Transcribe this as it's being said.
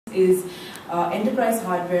is enterprise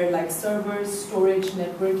hardware like servers, storage,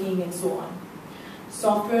 networking, and so on.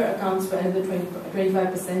 Software accounts for another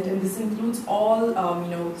 25%, and this includes all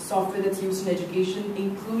software that's used in education,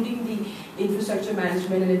 including the infrastructure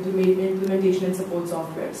management and implementation and support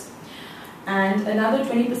softwares. And another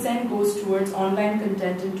 20% goes towards online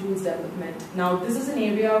content and tools development. Now, this is an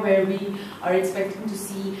area where we are expecting to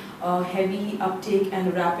see a heavy uptake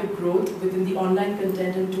and rapid growth within the online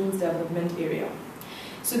content and tools development area.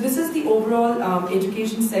 So this is the overall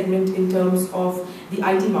education segment in terms of the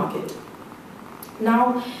IT market.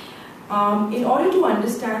 Now, in order to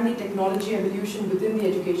understand the technology evolution within the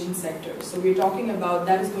education sector, so we're talking about,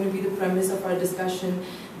 that is going to be the premise of our discussion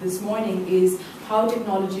this morning, is how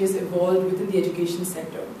technology has evolved within the education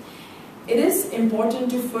sector. It is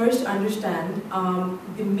important to first understand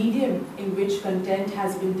the medium in which content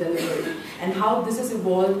has been delivered and how this has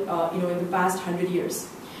evolved in the past 100 years.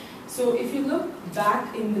 So if you look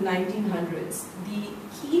back in the 1900s, the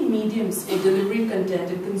key mediums for delivering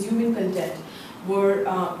content and consuming content were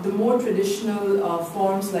the more traditional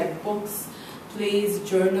forms like books, plays,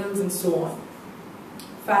 journals, and so on.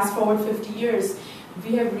 Fast forward 50 years,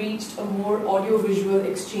 we have reached a more audio-visual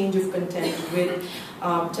exchange of content with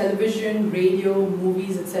television, radio,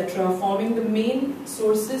 movies, etc. forming the main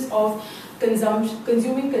sources of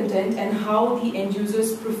consuming content and how the end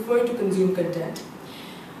users prefer to consume content.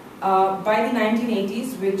 By the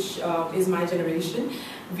 1980s, which is my generation,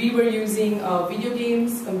 we were using video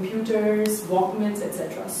games, computers, Walkmans,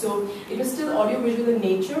 etc. So it was still audiovisual in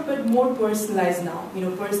nature, but more personalized now.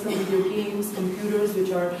 Personal video games, computers,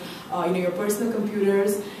 which are your personal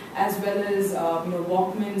computers, as well as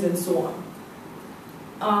Walkmans and so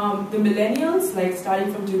on. The millennials, like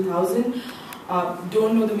starting from 2000,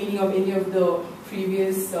 don't know the meaning of any of the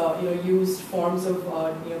previous used forms of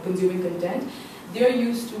consuming content. They're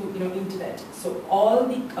used to internet. So all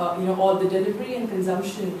the delivery and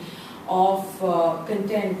consumption of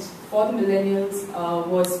content for the millennials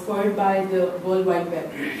was spurred by the World Wide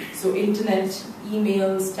Web. So internet,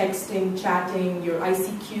 emails, texting, chatting, your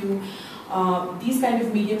ICQ, these kind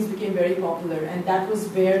of mediums became very popular, and that was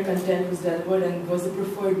where content was delivered and was the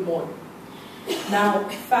preferred mode. Now,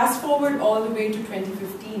 fast forward all the way to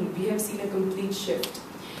 2015, we have seen a complete shift.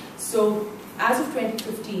 So as of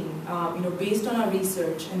 2015, based on our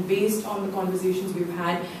research and based on the conversations we've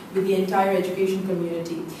had with the entire education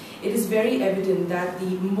community, it is very evident that the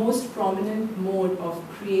most prominent mode of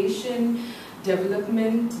creation,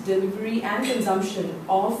 development, delivery, and consumption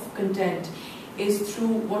of content is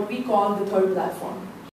through what we call the third platform.